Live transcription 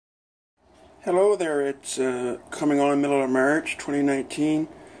Hello there, it's coming on middle of March 2019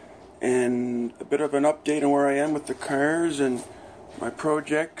 and a bit of an update on where I am with the cars and my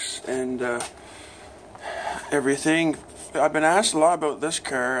projects and everything. I've been asked a lot about this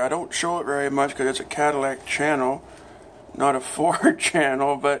car. I don't show it very much because it's a Cadillac channel, not a Ford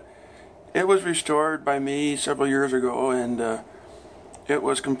channel, but it was restored by me several years ago and it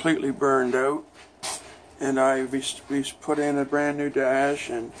was completely burned out, and I put in a brand new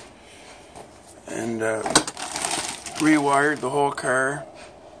dash and rewired the whole car.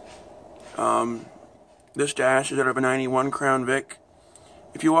 This dash is out of a 91 Crown Vic.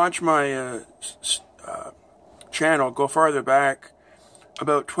 If you watch my channel, go farther back,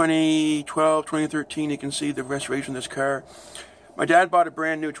 about 2012, 2013, you can see the restoration of this car. My dad bought it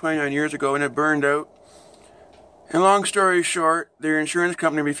brand new 29 years ago and it burned out. And long story short, their insurance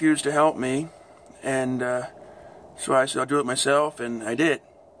company refused to help me, and so I said I'll do it myself, and I did.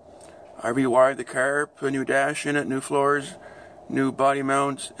 I rewired the car, put a new dash in it, new floors, new body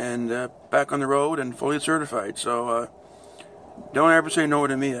mounts, and back on the road and fully certified. So don't ever say no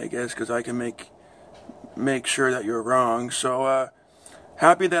to me, I guess, because I can make sure that you're wrong. So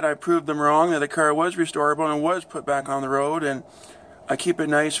happy that I proved them wrong, that the car was restorable and was put back on the road, and I keep it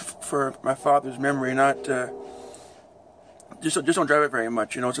nice for my father's memory, not just don't drive it very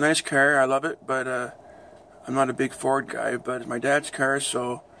much. You know, it's a nice car, I love it, but I'm not a big Ford guy, but it's my dad's car,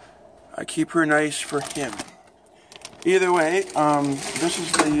 so I keep her nice for him. Either way, this is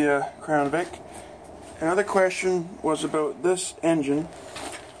the Crown Vic. Another question was about this engine.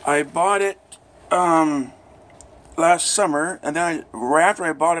 I bought it last summer, and then right after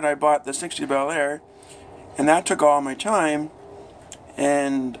I bought it, I bought the 60 Bel Air, and that took all my time.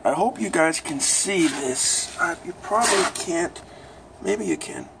 And I hope you guys can see this. You probably can't. Maybe you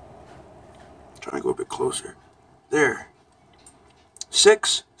can. I'm trying to go a bit closer. There.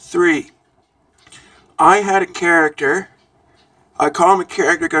 6'3". I had a character. I call him a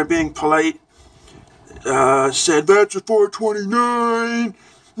character because I'm being polite. Said, that's a 429.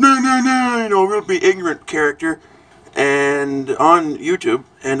 No. You know, real be ignorant character. And on YouTube.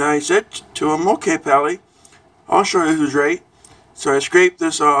 And I said to him, okay, Pally, I'll show you who's right. So I scraped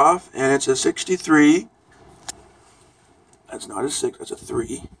this off, and it's a 63. That's not a 6, that's a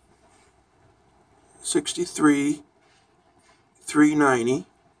 3. 63 390,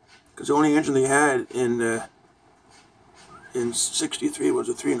 because the only engine they had in 63 was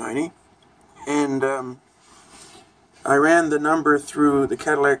a 390. And I ran the number through the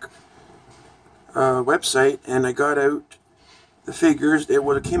Cadillac website, and I got out the figures.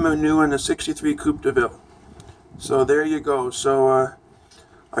 It came out new in a 63 Coupe de Ville. So there you go. So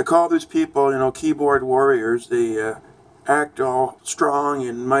I call these people, you know, keyboard warriors. They act all strong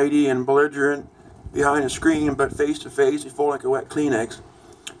and mighty and belligerent behind a screen, but face to face, they fold like a wet Kleenex.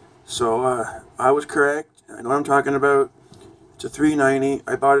 So I was correct. I know what I'm talking about. It's a 390.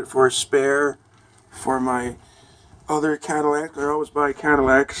 I bought it for a spare for my other Cadillac. I always buy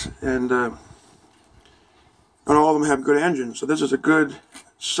Cadillacs, and not all of them have good engines. So this is a good,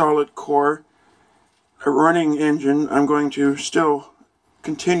 solid core, a running engine. I'm going to still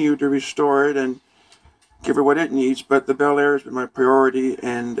continue to restore it and give her what it needs, but the Bel Air has been my priority,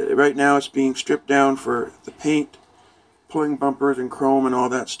 and right now it's being stripped down for the paint, pulling bumpers and chrome and all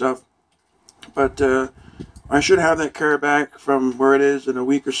that stuff. But I should have that car back from where it is in a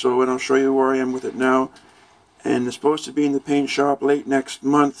week or so, and I'll show you where I am with it now. And it's supposed to be in the paint shop late next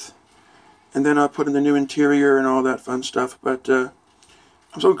month, and then I'll put in the new interior and all that fun stuff. But I'm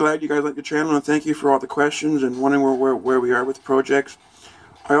so glad you guys like the channel, and thank you for all the questions and wondering where we are with projects.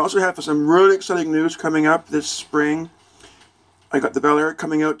 I also have some really exciting news coming up this spring. I got the Bel Air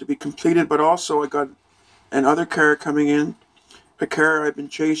coming out to be completed, but also I got another car coming in, a car I've been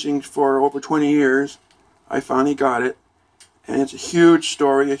chasing for over 20 years. I finally got it, and it's a huge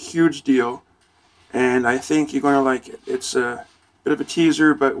story, a huge deal, and I think you're going to like it. It's a bit of a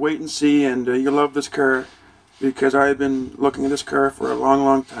teaser, but wait and see, and you'll love this car, because I've been looking at this car for a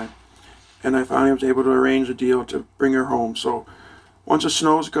long time, and I finally was able to arrange a deal to bring her home. So once the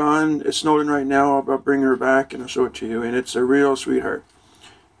snow's gone, it's snowing right now, I'll bring her back and I'll show it to you, and it's a real sweetheart.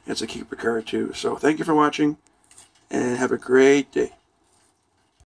 It's a keeper car too. So thank you for watching, and have a great day.